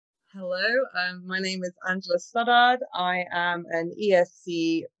Hello, my name is Angela Stoddard. I am an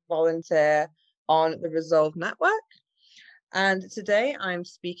ESC volunteer on the Resolve Network. And today I'm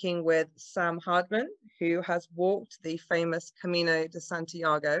speaking with Sam Hardman, who has walked the famous Camino de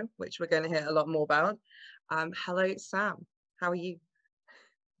Santiago, which we're going to hear a lot more about. Hello, Sam. How are you?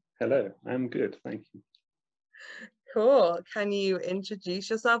 Hello, I'm good, thank you. Cool. Can you introduce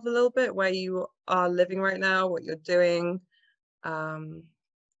yourself a little bit, where you are living right now, what you're doing?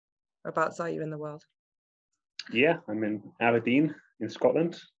 Whereabouts are you in the world? Yeah, I'm in Aberdeen in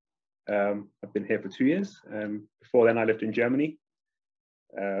Scotland. I've been here for 2 years. Before then, I lived in Germany.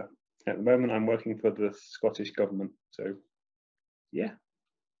 At the moment, I'm working for the Scottish government. So, yeah,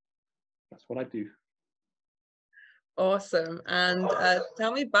 that's what I do. Awesome. And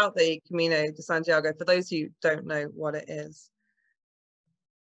tell me about the Camino de Santiago, for those who don't know what it is.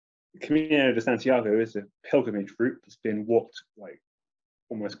 Camino de Santiago is a pilgrimage route that's been walked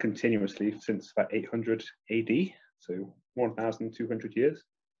almost continuously since about 800 AD, so 1,200 years.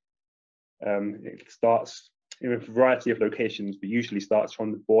 It starts in a variety of locations, but usually starts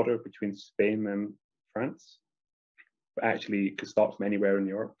from the border between Spain and France. But actually, it could start from anywhere in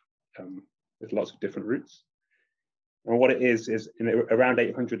Europe. There's lots of different routes. And what it is around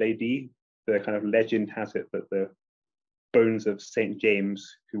 800 AD, the kind of legend has it that the bones of St. James,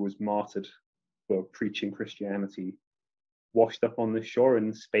 who was martyred for preaching Christianity, washed up on the shore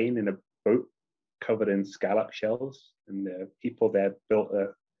in Spain in a boat covered in scallop shells, and the people there built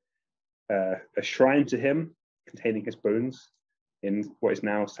a shrine to him containing his bones in what is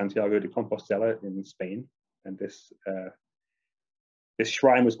now Santiago de Compostela in Spain. And this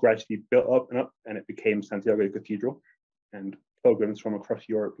shrine was gradually built up, and it became Santiago Cathedral. And pilgrims from across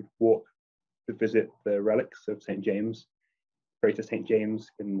Europe would walk to visit the relics of St. James, pray to St. James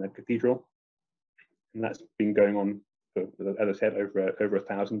in the cathedral. And that's been going on for, as I said, over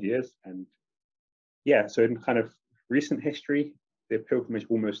 1,000 years. And yeah, so in kind of recent history, the pilgrimage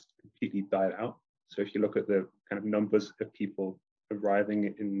almost completely died out. So if you look at the kind of numbers of people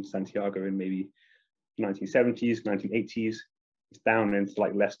arriving in Santiago in maybe 1970s, 1980s, it's down into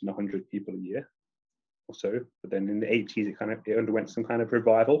like less than 100 people a year or so. But then in the 80s, it underwent some kind of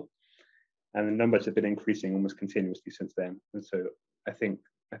revival, and the numbers have been increasing almost continuously since then. And so I think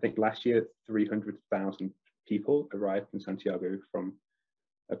last year 300,000 people arrived in Santiago from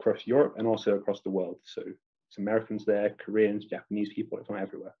across Europe and also across the world. So it's Americans there, Koreans, Japanese people from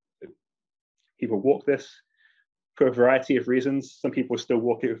everywhere. So people walk this for a variety of reasons. Some people still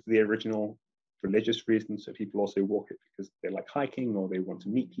walk it for the original religious reasons. So people also walk it because they like hiking, or they want to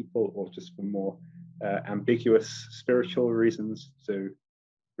meet people, or just for more ambiguous spiritual reasons. So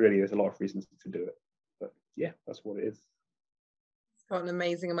really, there's a lot of reasons to do it. But yeah, that's what it is. It's got an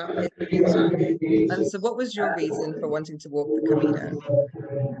amazing amount of history. And so what was your reason for wanting to walk the Camino?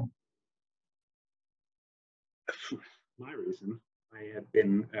 My reason, I had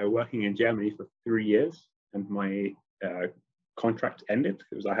been working in Germany for 3 years, and my contract ended.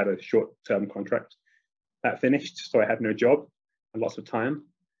 I had a short-term contract that finished, so I had no job and lots of time.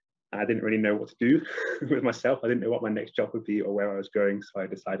 I didn't really know what to do with myself. I didn't know what my next job would be or where I was going, so I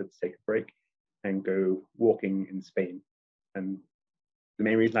decided to take a break and go walking in Spain. And the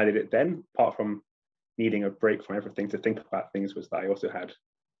main reason I did it then, apart from needing a break from everything to think about things, was that I also had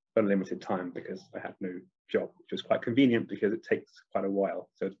unlimited time because I had no job, which was quite convenient because it takes quite a while.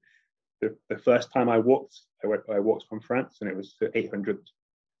 So the first time I walked from France, and it was 800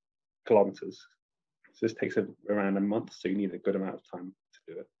 kilometers. So this takes around a month, so you need a good amount of time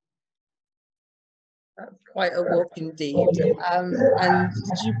to do it. That's quite a walk indeed. And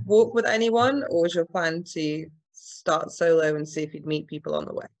did you walk with anyone, or was your plan to start solo and see if you'd meet people on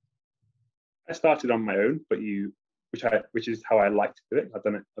the way? I started on my own, but which is how I like to do it. I've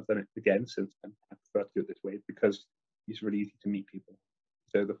done it again since then. I prefer to do it this way because it's really easy to meet people.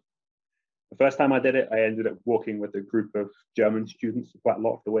 So the first time I did it, I ended up walking with a group of German students quite a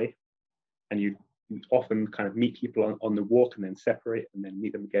lot of the way, and you often kind of meet people on the walk and then separate and then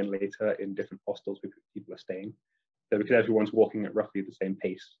meet them again later in different hostels where people are staying. So because everyone's walking at roughly the same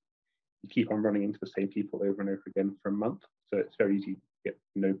pace, you keep on running into the same people over and over again for a month. So it's very easy to get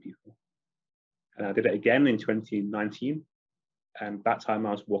to know people. And I did it again in 2019, and that time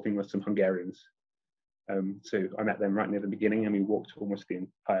I was walking with some Hungarians. So I met them right near the beginning, and we walked almost the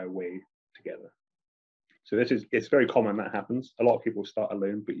entire way together. So it's very common that happens. A lot of people start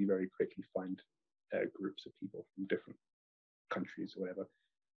alone, but you very quickly find groups of people from different countries or whatever.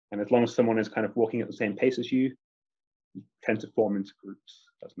 And as long as someone is kind of walking at the same pace as you, you tend to form into groups.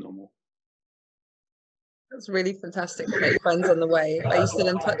 That's normal. That's really fantastic to make friends on the way. Are you still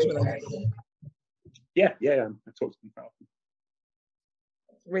in touch with them? Yeah, I talk to them about them.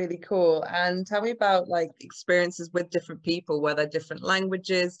 Really cool. And tell me about like experiences with different people. Were there different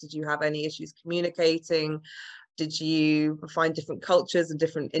languages? Did you have any issues communicating? Did you find different cultures and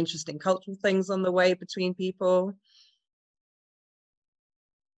different interesting cultural things on the way between people?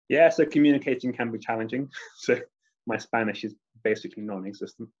 Yeah, so communicating can be challenging. So my Spanish is basically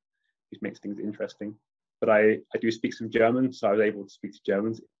non-existent, which makes things interesting. But I do speak some German, so I was able to speak to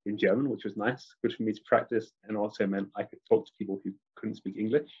Germans in German, which was nice, good for me to practice, and also meant I could talk to people who couldn't speak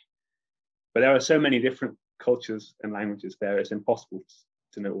English. But there are so many different cultures and languages there, it's impossible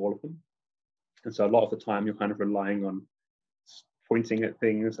to know all of them. And so a lot of the time you're kind of relying on pointing at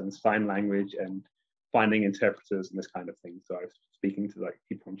things and sign language and finding interpreters and this kind of thing. So I was speaking to like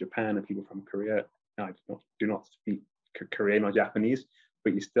people from Japan and people from Korea. Now, I do not speak Korean or Japanese,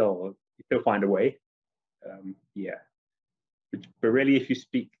 but you still find a way. Yeah, but really, if you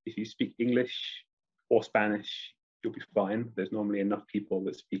speak English or Spanish, you'll be fine. There's normally enough people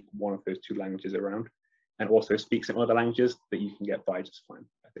that speak one of those two languages around, and also speak some other languages that you can get by just fine,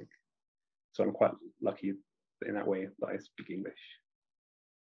 I think. So I'm quite lucky in that way that I speak English.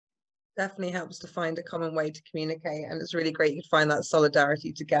 Definitely helps to find a common way to communicate, and it's really great you find that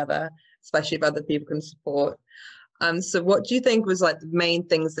solidarity together, especially if other people can support. So what do you think was like the main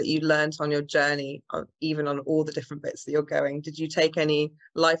things that you learned on your journey, even on all the different bits that you're going? Did you take any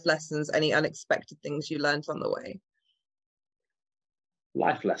life lessons, any unexpected things you learned on the way?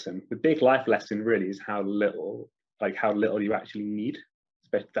 Life lesson. The big life lesson really is how little you actually need,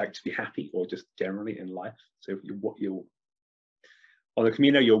 especially like to be happy or just generally in life. So if you're on the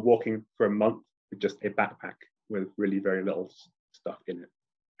Camino, you're walking for a month with just a backpack with really very little stuff in it.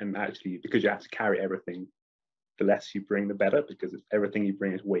 And actually, because you have to carry everything, the less you bring, the better, because everything you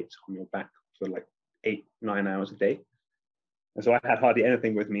bring is weight on your back for like 8-9 hours a day. And so I had hardly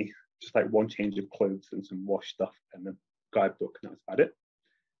anything with me, just like one change of clothes and some wash stuff and a guidebook, and that was about it.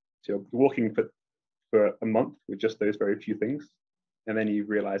 So you're walking for a month with just those very few things, and then you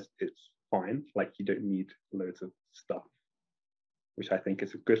realize it's fine, like you don't need loads of stuff, which I think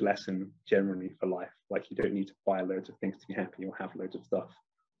is a good lesson generally for life. Like you don't need to buy loads of things to be happy or have loads of stuff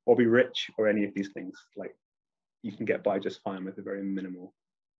or be rich or any of these things. Like you can get by just fine with the very minimal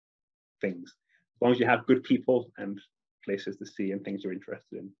things. As long as you have good people and places to see and things you're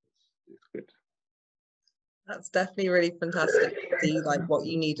interested in, it's good. That's definitely really fantastic to see like what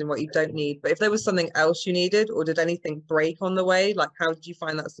you need and what you don't need. But if there was something else you needed, or did anything break on the way, like how did you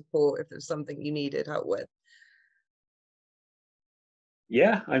find that support if there's something you needed help with?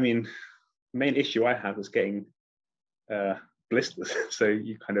 Yeah, I mean, the main issue I have is getting blisters. So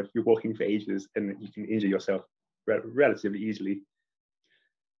you're walking for ages and you can injure yourself relatively easily.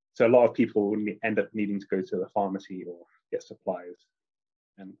 So a lot of people will end up needing to go to the pharmacy or get supplies.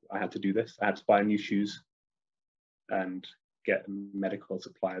 And I had to do this. I had to buy new shoes and get medical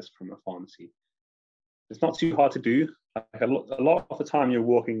supplies from a pharmacy. It's not too hard to do. Like a lot of the time you're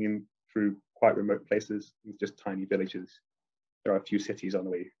walking through quite remote places, just tiny villages. There are a few cities on the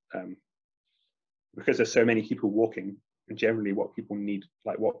way. Because there's so many people walking, and generally what people need,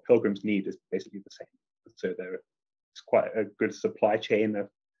 like what pilgrims need, is basically the same. So it's quite a good supply chain of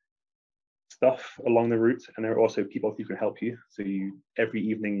stuff along the route, and there are also people who can help you. So every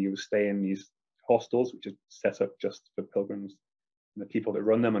evening you stay in these hostels, which is set up just for pilgrims. And the people that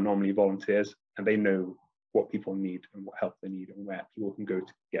run them are normally volunteers, and they know what people need and what help they need and where people can go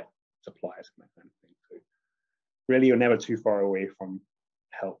to get supplies and that kind of thing. So really, you're never too far away from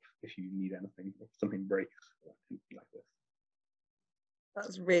help if you need anything, if something breaks or anything like this.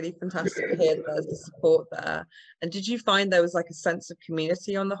 That's really fantastic to hear that there's the support there. And did you find there was like a sense of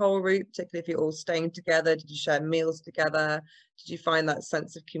community on the whole route, particularly if you're all staying together? Did you share meals together? Did you find that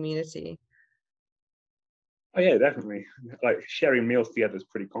sense of community? Oh yeah, definitely. Like sharing meals together is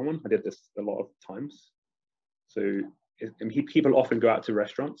pretty common. I did this a lot of times. So people often go out to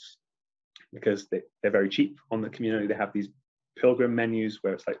restaurants because they're very cheap on the Camino. They have these pilgrim menus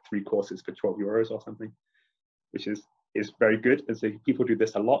where it's like 3 courses for 12 euros or something, which is very good. And so people do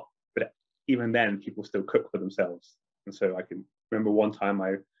this a lot, but even then people still cook for themselves. And so I can remember one time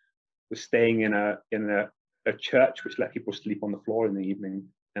I was staying in a church which let people sleep on the floor in the evening,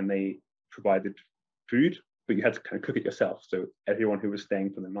 and they provided food, but you had to kind of cook it yourself. So everyone who was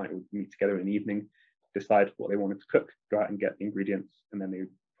staying for the night would meet together in the evening, decide what they wanted to cook, go out and get the ingredients, and then they would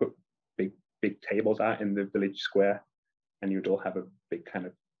put big tables out in the village square, and you'd all have a big kind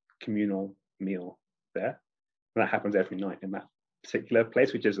of communal meal there. And that happens every night in that particular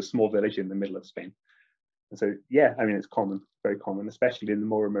place, which is a small village in the middle of Spain. And so, yeah, I mean, it's common, very common, especially in the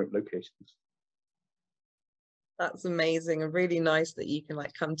more remote locations. That's amazing, and really nice that you can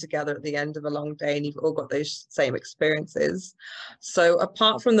like come together at the end of a long day and you've all got those same experiences. So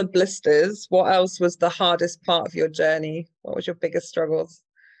apart from the blisters, what else was the hardest part of your journey? What was your biggest struggles?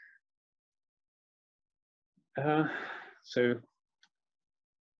 So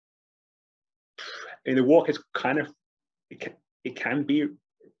in the walk, it's kind of it can be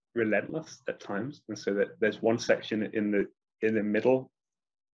relentless at times, and so that there's one section in the middle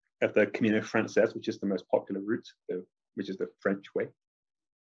of the Camino Frances, which is the most popular route, which is the French way.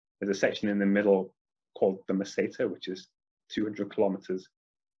 There's a section in the middle called the Meseta, which is 200 kilometers.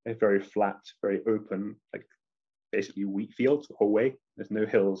 It's very flat, very open, like basically wheat fields the whole way. There's no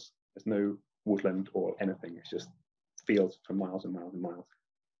hills, there's no woodland or anything. It's just fields for miles and miles and miles.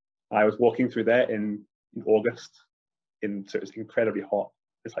 I was walking through there in August, so it's incredibly hot.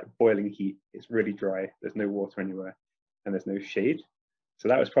 It's like boiling heat. It's really dry. There's no water anywhere, and there's no shade. So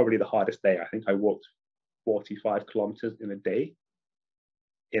that was probably the hardest day. I think I walked 45 kilometers in a day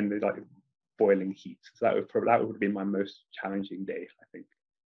in the like boiling heat. So that would have been my most challenging day, I think.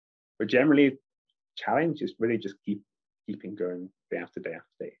 But generally, challenge is really just keeping going day after day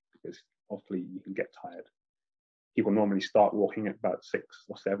after day, because hopefully you can get tired. People normally start walking at about 6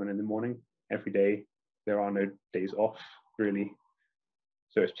 or 7 in the morning every day. There are no days off, really.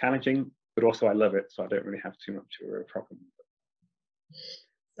 So it's challenging, but also I love it, so I don't really have too much of a problem.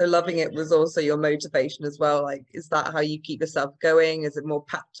 So loving it was also your motivation as well. Like, is that how you keep yourself going? Is it more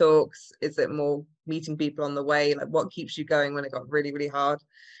pep talks? Is it more meeting people on the way? Like, what keeps you going when it got really, really hard?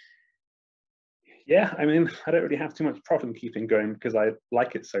 Yeah, I mean, I don't really have too much problem keeping going because I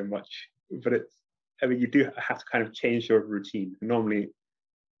like it so much. But you do have to kind of change your routine. Normally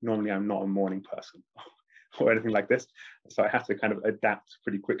I'm not a morning person or anything like this, so I have to kind of adapt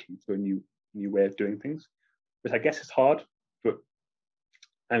pretty quickly to a new way of doing things, which I guess is hard. But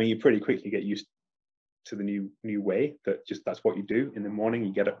I mean, you pretty quickly get used to the new way. That's what you do in the morning.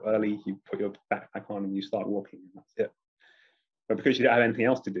 You get up early, you put your backpack on, and you start walking, and that's it. But because you don't have anything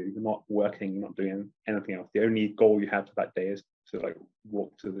else to do, you're not working, you're not doing anything else. The only goal you have for that day is to like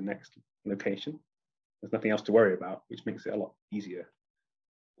walk to the next location. There's nothing else to worry about, which makes it a lot easier,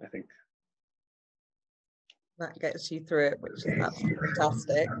 I think. That gets you through it, which is absolutely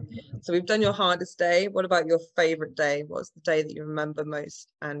fantastic. So we've done your hardest day. What about your favorite day? What's the day that you remember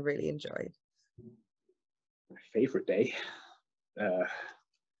most and really enjoyed? My favorite day?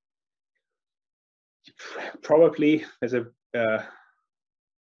 Probably there's a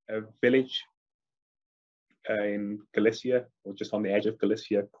village in Galicia, or just on the edge of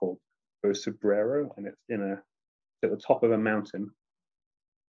Galicia, called Sobrero, and it's at the top of a mountain,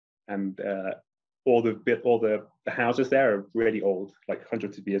 and all the houses there are really old, like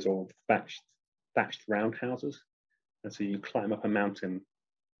hundreds of years old, thatched round houses, and so you climb up a mountain.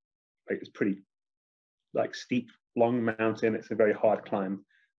 Like, it's pretty like steep, long mountain. It's a very hard climb.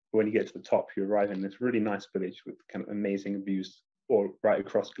 But when you get to the top, you arrive in this really nice village with kind of amazing views all right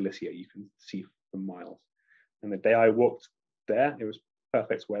across Galicia. You can see for miles. And the day I walked there, it was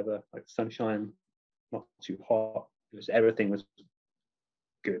perfect weather, like sunshine, not too hot. Everything was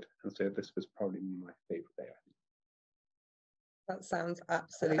good, and so this was probably my favorite day, I think. That sounds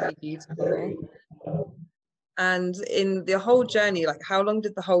absolutely beautiful. And in the whole journey, like, how long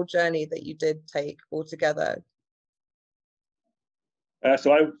did the whole journey that you did take altogether?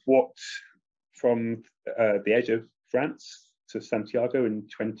 So I walked from the edge of France to Santiago in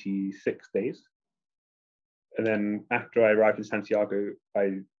 26 days. And then after I arrived in Santiago,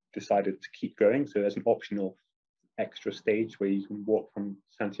 I decided to keep going. So there's an optional extra stage where you can walk from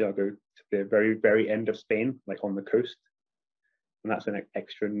Santiago to the very, very end of Spain, like on the coast. And that's an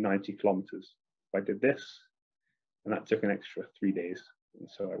extra 90 kilometers. I did this, and that took an extra 3 days. And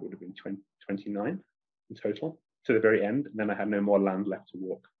so I would have been 29 in total to the very end. And then I had no more land left to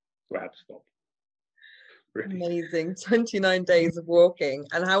walk, so I had to stop. Really. Amazing. 29 days of walking.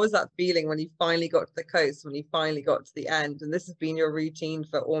 And how was that feeling when you finally got to the coast, when you finally got to the end? And this has been your routine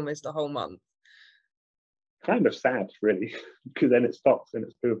for almost a whole month. Kind of sad, really, because then it stops and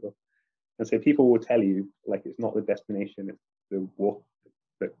it's over. And so people will tell you, like, it's not the destination, it's the walk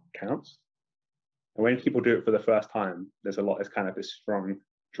that counts. And when people do it for the first time, there's kind of this strong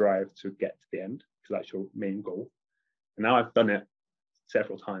drive to get to the end, because that's your main goal. And now I've done it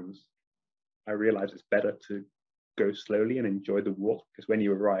several times, I realize it's better to go slowly and enjoy the walk, because when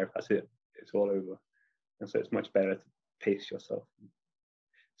you arrive, that's it, it's all over. And so it's much better to pace yourself,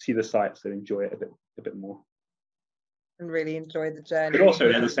 see the sights and enjoy it a bit more. And really enjoy the journey. But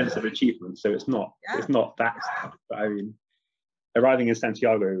also there's a sense of achievement, so it's not that sad. But I mean, arriving in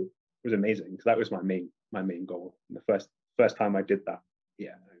Santiago was amazing, because that was my main goal. And the first time I did that, yeah,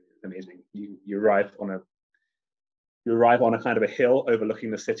 it was amazing. You arrive on you arrive on a kind of a hill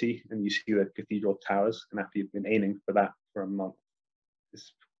overlooking the city, and you see the cathedral towers. And after you've been aiming for that for a month,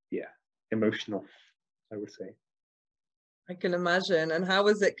 it's emotional, I would say. I can imagine. And how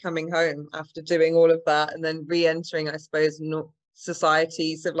was it coming home after doing all of that and then re-entering, I suppose,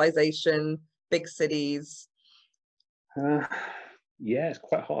 society, civilization, big cities? It's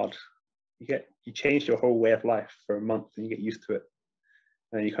quite hard. You change your whole way of life for a month and you get used to it,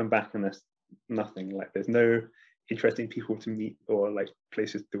 and you come back and there's nothing. Like, there's no interesting people to meet or like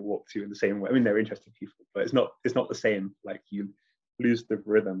places to walk to in the same way. I mean, they're interesting people, but it's not the same. Like, you lose the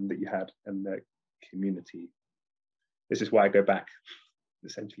rhythm that you had and the community. This is why I go back,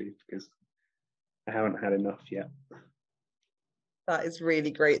 essentially, because I haven't had enough yet. That is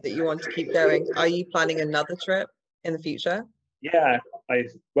really great that you want to keep going. Are you planning another trip in the future? Yeah,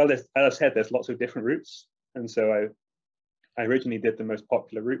 as I said, there's lots of different routes, and so I originally did the most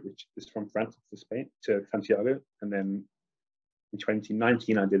popular route, which is from France to Spain to Santiago, and then in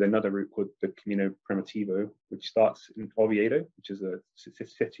 2019 I did another route called the Camino Primitivo, which starts in Oviedo, which is a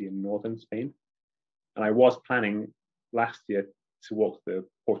city in northern Spain. And I was planning last year to walk the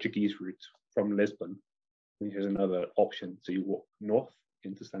Portuguese route from Lisbon, which is another option. So you walk north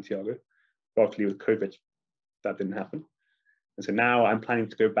into Santiago. But obviously with COVID, that didn't happen. And so now I'm planning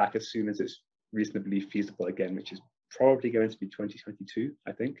to go back as soon as it's reasonably feasible again, which is probably going to be 2022,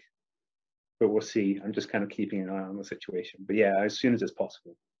 I think. But we'll see. I'm just kind of keeping an eye on the situation. But yeah, as soon as it's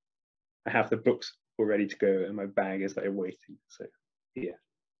possible. I have the books all ready to go and my bag is like waiting. So yeah.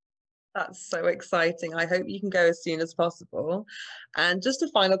 That's so exciting. I hope you can go as soon as possible. And just a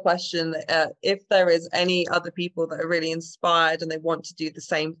final question, if there is any other people that are really inspired and they want to do the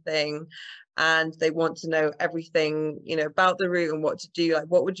same thing and they want to know everything, about the route and what to do, like,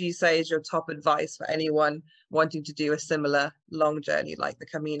 what would you say is your top advice for anyone wanting to do a similar long journey like the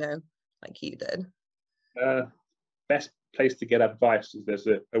Camino, like you did? Best place to get advice is there's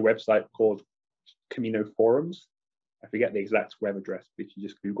a website called Camino Forums. I forget the exact web address, but if you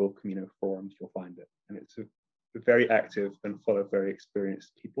just Google Camino Forums, you'll find it. And it's very active and full of very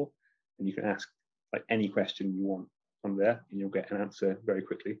experienced people. And you can ask like any question you want on there and you'll get an answer very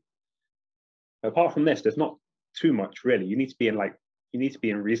quickly. Apart from this, there's not too much really. You need to be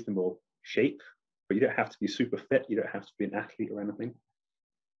in reasonable shape, but you don't have to be super fit. You don't have to be an athlete or anything.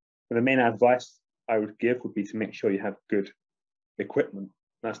 And the main advice I would give would be to make sure you have good equipment.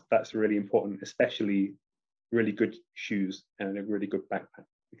 That's really important, especially really good shoes and a really good backpack,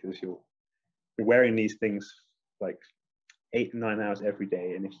 because you're wearing these things like 8 to 9 hours every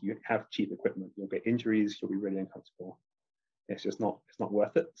day, and if you have cheap equipment, you'll get injuries, you'll be really uncomfortable. It's not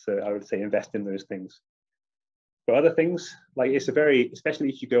worth it. So I would say invest in those things. But other things, like especially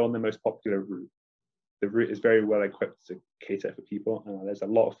if you go on the most popular route, the route is very well equipped to cater for people. There's a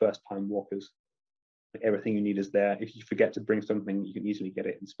lot of first-time walkers. Like, everything you need is there. If you forget to bring something, you can easily get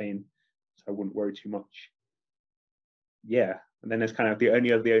it in Spain. So I wouldn't worry too much. Yeah, and then there's kind of the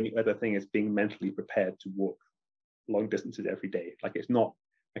only other thing is being mentally prepared to walk long distances every day. Like, it's not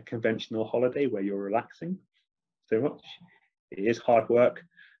a conventional holiday where you're relaxing so much. It is hard work.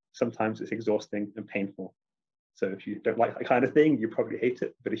 Sometimes it's exhausting and painful. So if you don't like that kind of thing, you probably hate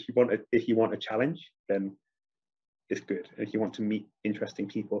it. But if you want a challenge, then it's good. And if you want to meet interesting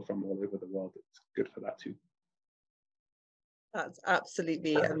people from all over the world, it's good for that too. That's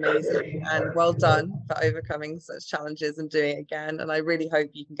absolutely amazing, and well done for overcoming such challenges and doing it again. And I really hope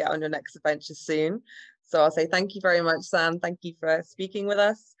you can get on your next adventure soon. So I'll say thank you very much, Sam. Thank you for speaking with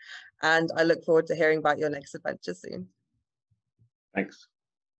us. And I look forward to hearing about your next adventure soon. Thanks.